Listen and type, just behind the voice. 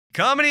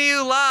Coming to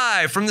you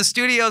live from the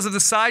studios of the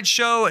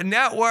Sideshow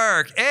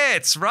Network,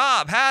 it's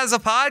Rob Has a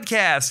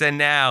Podcast. And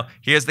now,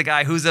 here's the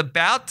guy who's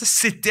about to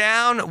sit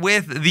down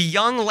with the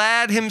young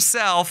lad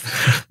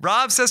himself,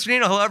 Rob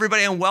Cesternino. Hello,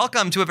 everybody, and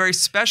welcome to a very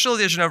special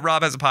edition of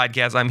Rob Has a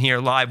Podcast. I'm here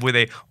live with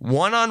a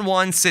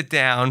one-on-one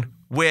sit-down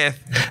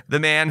with the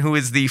man who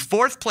is the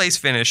fourth place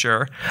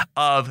finisher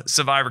of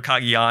Survivor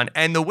Cagayan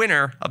and the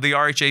winner of the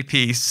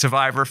RHAP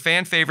Survivor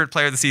Fan Favorite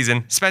Player of the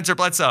Season, Spencer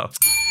Bledsoe.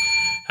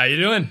 How you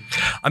doing?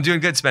 I'm doing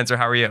good, Spencer.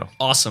 How are you?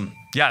 Awesome.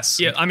 Yes.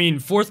 Yeah, I mean,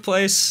 fourth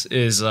place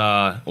was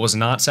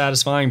not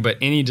satisfying, but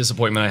any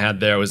disappointment I had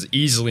there was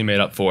easily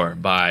made up for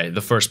by the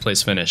first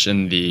place finish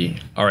in the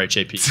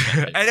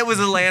RHAP. And it was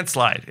a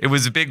landslide. It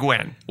was a big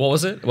win. What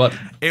was it? What?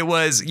 It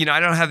was, I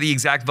don't have the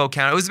exact vote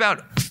count. It was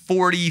about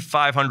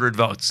 4,500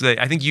 votes.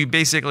 I think you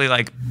basically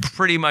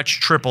pretty much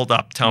tripled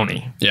up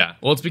Tony. Yeah.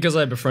 Well, it's because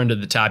I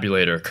befriended the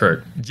tabulator,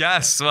 Kurt.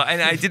 Yes. Well, and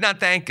I did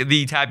not thank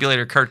the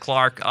tabulator, Kurt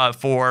Clark,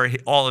 for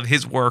all of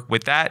his work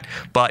with that,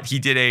 but he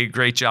did a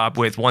great job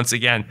with, once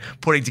again,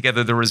 putting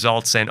together the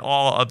results and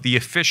all of the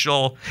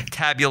official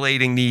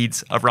tabulating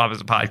needs of Rob Has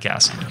a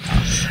Podcast.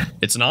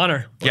 It's an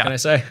honor. What can I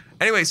say?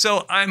 Anyway,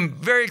 so I'm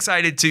very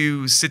excited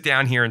to sit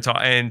down here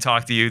and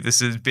talk to you. This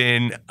has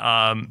been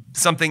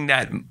something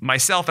that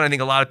myself and I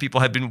think a lot of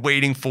people have been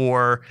waiting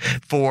for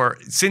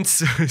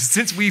since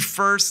we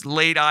first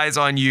laid eyes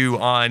on you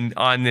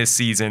on this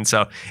season.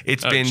 So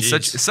it's been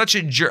such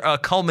a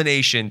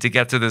culmination to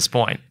get to this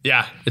point.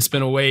 Yeah, it's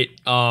been a wait.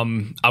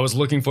 I was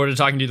looking forward to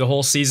talking to you the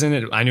whole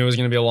season. I knew it was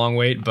going to be a long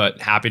wait, but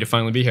happy to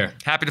finally be here.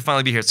 Happy to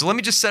finally be here. So let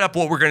me just set up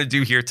what we're going to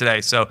do here today.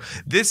 So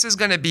this is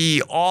going to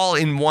be all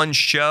in one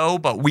show,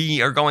 but we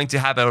are going to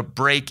have a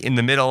break in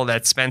the middle.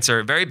 That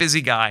Spencer, very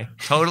busy guy.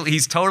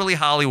 He's totally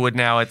Hollywood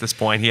now at this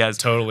point. He has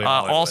totally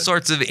all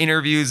sorts of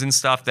interviews and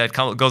stuff that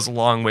goes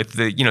along with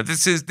the.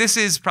 This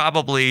is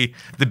probably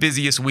the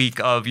busiest week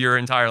of your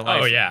entire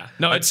life. Oh yeah,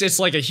 no, it's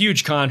like a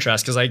huge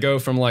contrast because I go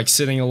from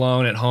sitting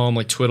alone at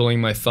home, twiddling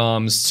my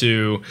thumbs,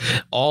 to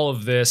all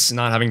of this,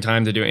 not having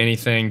time to do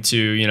anything,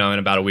 to in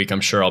about a week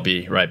I'm sure I'll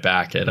be right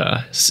back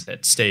at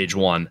stage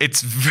one.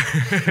 It's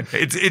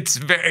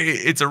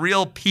a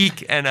real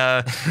peak and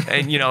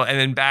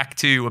then back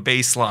to a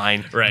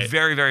baseline, right?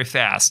 Very, very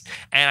fast.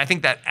 And I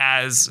think that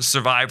as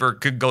Survivor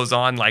goes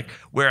on,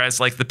 whereas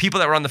the people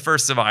that were on the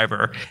first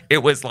Survivor, it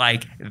was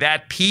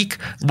that peak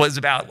was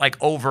about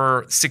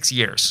over 6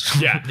 years.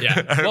 Yeah.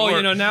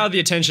 Well, now the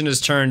attention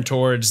is turned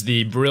towards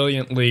the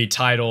brilliantly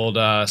titled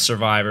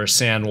Survivor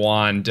San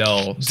Juan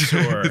del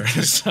Sur.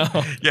 So.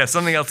 Yeah,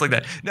 something else like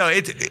that. No,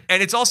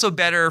 it's also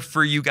better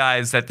for you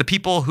guys that the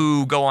people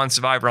who go on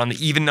Survivor on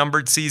the even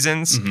numbered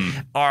seasons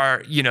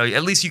are,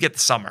 at least you get the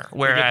summer.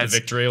 Whereas you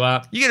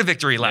get the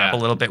victory lap a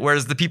little bit.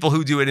 Whereas the people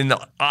who do it in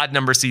the odd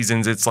number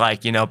seasons, it's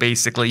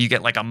basically you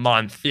get a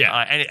month. Yeah.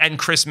 And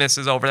Christmas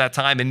is over that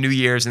time and New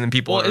Year's, and then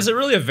people. Well, is it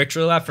really a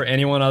victory lap for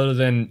anyone other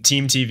than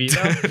Team TV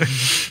though?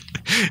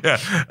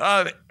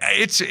 Yeah.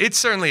 It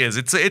certainly is.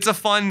 It's a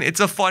fun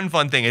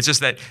thing. It's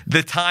just that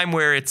the time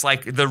where it's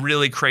the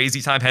really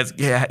crazy time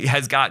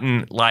has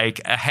gotten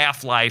a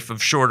half-life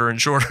of shorter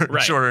and shorter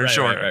and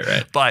shorter.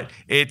 Right. But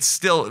it's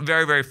still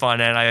very, very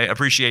fun, and I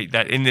appreciate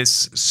that in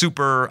this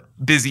super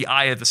busy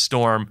eye of the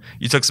storm,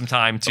 you took some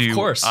time to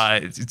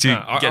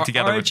get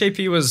together.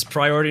 RHAP was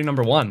priority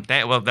number one.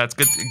 Well, that's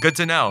good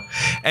to know.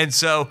 And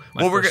so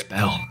what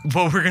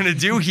we're gonna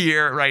do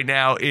here right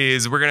now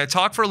is we're gonna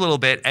talk for a little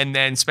bit, and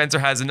then Spencer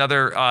has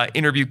another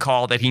interview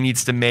call that he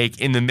needs to make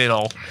in the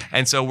middle,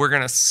 and so we're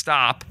gonna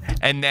stop,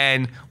 and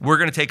then we're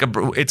gonna take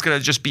it's gonna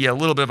just be a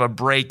little bit of a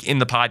break in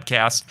the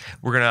podcast.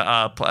 We're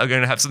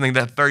gonna have something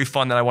that's very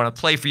fun that I want to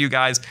play for you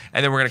guys,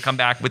 and then we're gonna come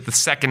back with the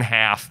second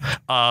half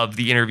of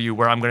the interview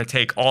where I'm gonna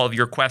take all of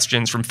your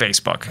questions from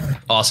Facebook.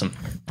 Awesome.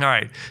 All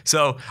right.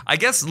 So I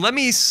guess let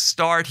me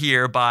start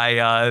here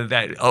by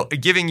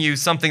giving you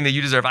something that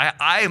you deserve.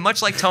 I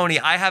much like Tony,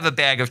 I have a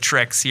bag of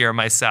tricks here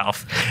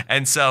myself.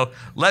 And so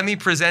let me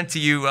present to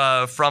you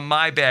from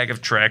my bag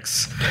of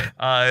tricks.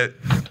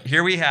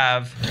 Here we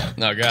have.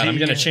 Oh, God. I'm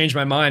going to change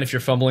my mind if you're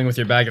fumbling with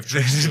your bag of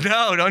tricks.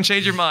 No, don't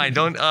change your mind.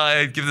 Don't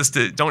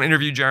don't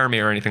interview Jeremy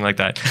or anything like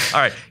that.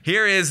 All right.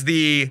 Here is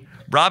the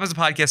Rob Has a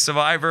Podcast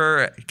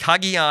Survivor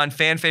Cagayan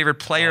Fan Favorite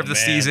Player of the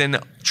Season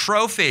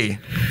trophy.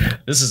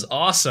 This is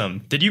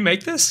awesome. Did you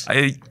make this?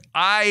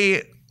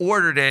 I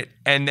ordered it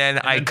and then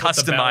I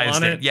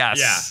customized it. Yes.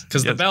 Yeah,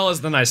 because the bell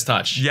is the nice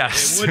touch.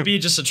 Yes. It would be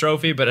just a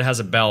trophy, but it has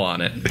a bell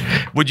on it.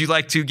 Would you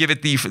like to give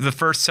it the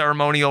first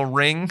ceremonial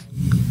ring?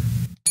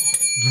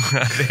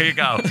 There you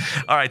go.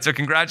 All right, so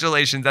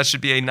congratulations. That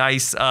should be a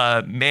nice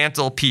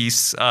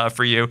mantelpiece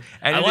for you.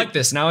 And I like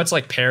this. Now it's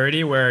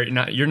parody where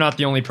you're not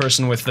the only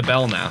person with the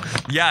bell now.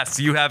 Yes,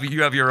 you have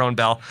your own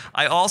bell.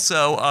 I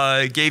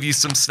also gave you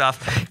some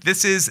stuff.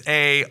 This is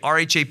a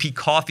RHAP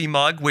coffee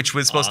mug, which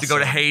was supposed to go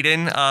to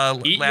Hayden last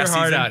season. Eat your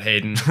heart out,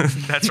 Hayden.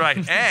 That's right.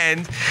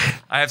 And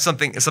I have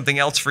something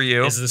else for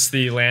you. Is this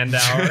the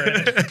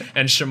Landauer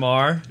and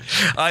Shamar?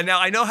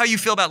 Now, I know how you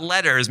feel about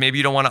letters. Maybe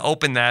you don't want to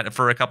open that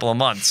for a couple of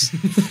months.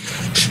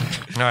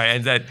 All right,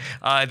 and that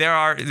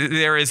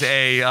there is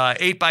a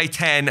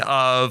 8x10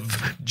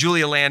 of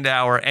Julia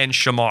Landauer and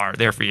Shamar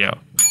there for you.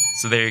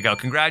 So there you go.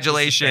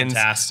 Congratulations.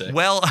 Fantastic.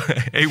 Well,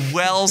 a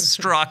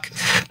well-struck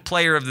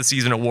Player of the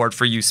Season award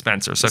for you,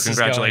 Spencer. So this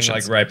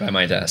congratulations. is going, like, right by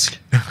my desk.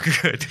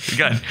 Good.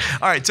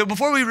 All right. So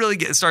before we really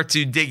start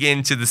to dig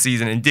into the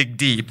season and dig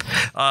deep,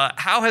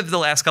 how have the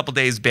last couple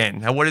days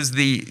been? What is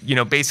the,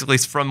 basically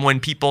from when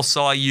people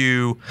saw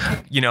you,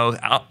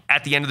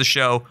 at the end of the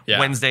show,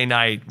 Wednesday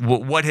night,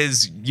 what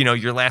has,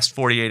 your last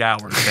 48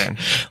 hours been?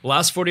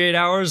 Last 48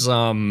 hours,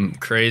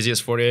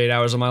 craziest 48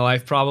 hours of my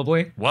life,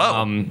 probably.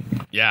 Whoa.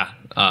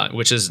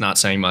 Which is not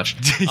saying much.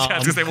 I was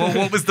going to say, well,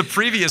 what was the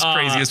previous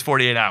craziest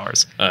 48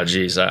 hours? Oh,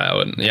 geez. I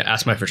wouldn't. Yeah,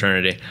 ask my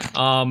fraternity.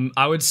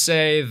 I would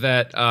say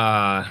that,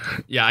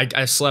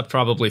 I slept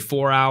probably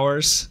 4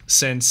 hours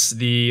since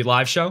the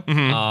live show.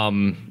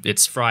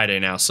 It's Friday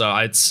now, so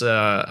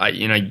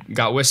I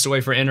got whisked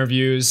away for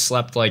interviews,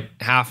 slept like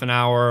half an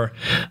hour,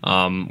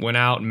 went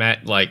out and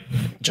met like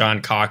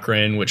John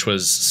Cochran, which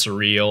was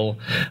surreal.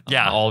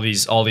 Yeah. All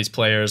these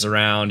players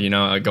around,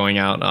 going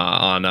out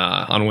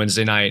on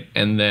Wednesday night,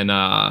 and then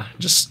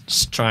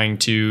just trying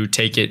to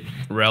take it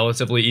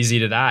relatively easy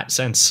to that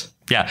since.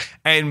 Yeah.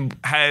 And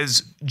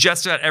has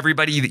just about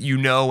everybody that you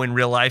know in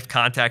real life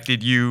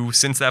contacted you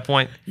since that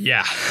point?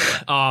 Yeah.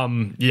 My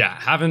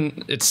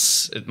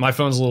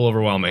phone's a little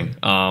overwhelming.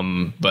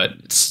 But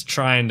it's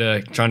trying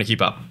to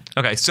keep up.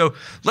 Okay, so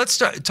let's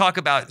talk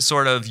about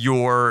sort of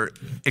your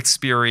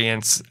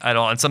experience at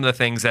all and some of the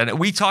things that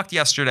we talked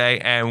yesterday,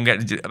 and we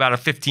got about a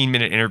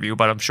 15-minute interview,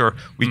 but I'm sure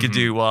we could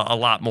do a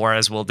lot more,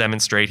 as we'll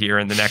demonstrate here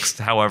in the next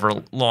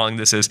however long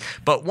this is.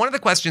 But one of the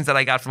questions that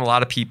I got from a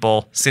lot of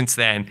people since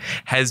then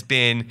has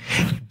been,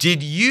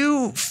 did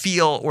you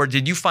feel, or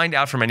did you find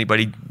out from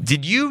anybody,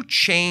 did you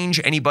change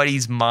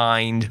anybody's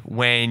mind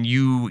when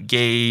you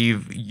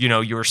gave,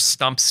 your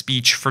stump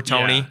speech for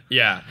Tony?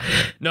 Yeah.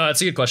 No,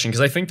 that's a good question,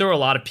 because I think there were a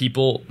lot of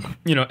people,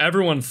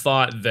 everyone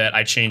thought that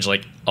I changed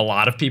like a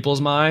lot of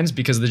people's minds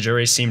because the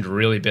jury seemed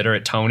really bitter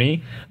at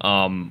Tony.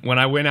 When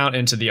I went out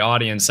into the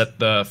audience at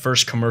the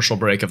first commercial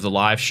break of the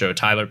live show,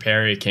 Tyler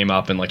Perry came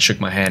up and like shook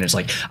my hand and was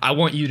like, I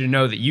want you to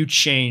know that you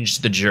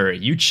changed the jury.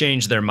 You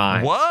changed their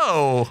mind.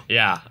 Whoa.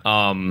 Yeah.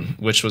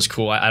 Which was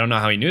cool. I don't know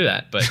how he knew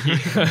that, but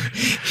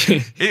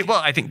well,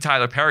 I think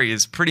Tyler Perry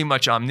is pretty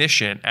much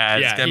omniscient,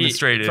 as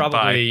demonstrated. He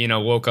probably,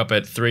 woke up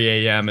at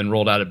 3 a.m. and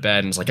rolled out of bed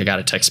and was like, I got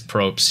to text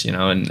Probst,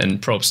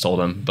 and Probst told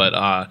him.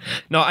 But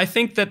no, I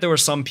think that there were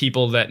some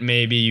people that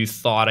maybe you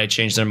thought I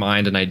changed their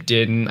mind and I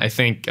didn't. I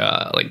think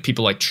like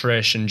people like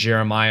Trish and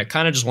Jeremiah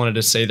kind of just wanted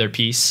to say their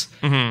piece,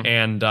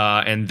 and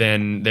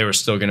then they were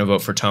still going to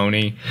vote for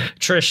Tony.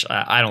 Trish,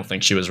 I don't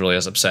think she was really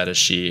as upset as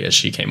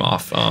she came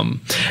off.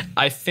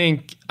 I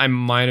think I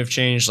might have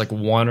changed like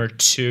one or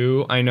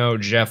two. I know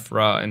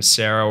Jeffra and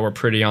Sarah were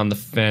pretty on the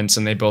fence,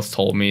 and they both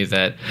told me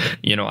that,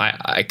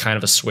 I kind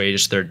of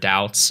assuaged their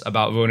doubts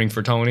about voting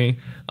for Tony.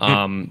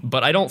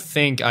 But I don't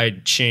think I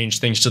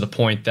changed things to the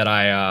point that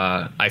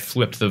I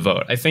flipped the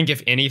vote. I think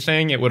if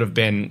anything, it would have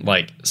been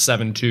like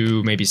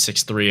 7-2, maybe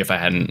 6-3 if I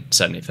hadn't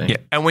said anything. Yeah.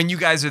 And when you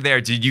guys were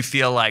there, did you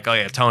feel like, oh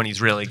yeah,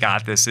 Tony's really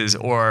got this,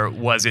 or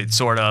was it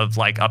sort of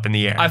like up in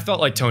the air? I felt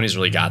like Tony's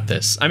really got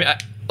this. I mean,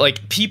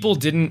 like people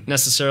didn't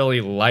necessarily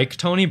like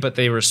Tony, but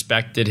they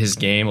respected his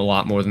game a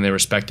lot more than they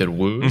respected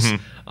Woo's.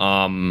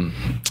 And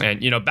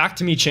back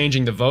to me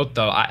changing the vote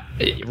though, I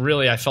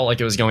felt like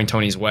it was going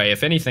Tony's way.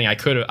 If anything,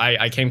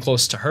 I came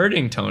close to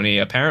hurting Tony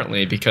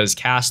apparently, because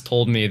Cass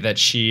told me that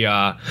she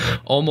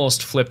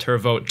almost flipped her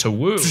vote to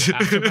Woo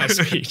after my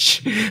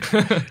speech.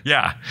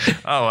 Yeah.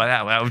 Oh,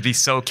 that would be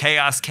so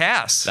chaos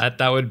Cass.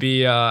 That would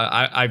be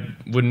I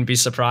wouldn't be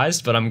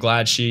surprised, but I'm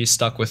glad she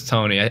stuck with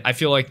Tony. I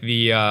feel like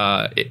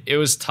it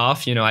was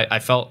tough.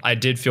 I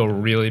did feel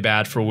really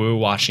bad for Woo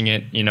watching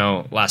it,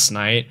 last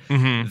night.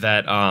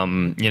 That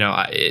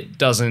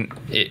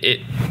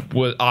it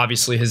was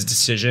obviously his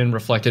decision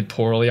reflected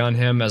poorly on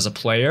him as a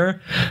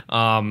player,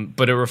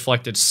 but it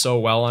reflected so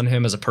well on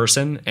him as a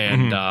person,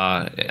 and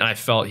I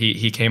felt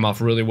he came off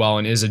really well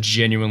and is a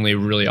genuinely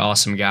really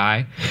awesome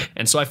guy,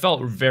 and so I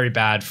felt very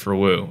bad for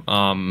Woo.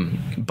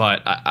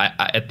 But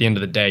I at the end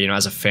of the day,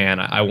 as a fan,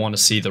 I want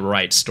to see the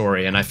right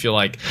story, and I feel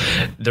like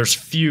there's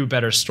few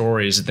better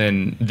stories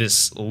than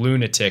this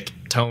lunatic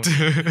Tony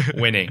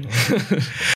winning.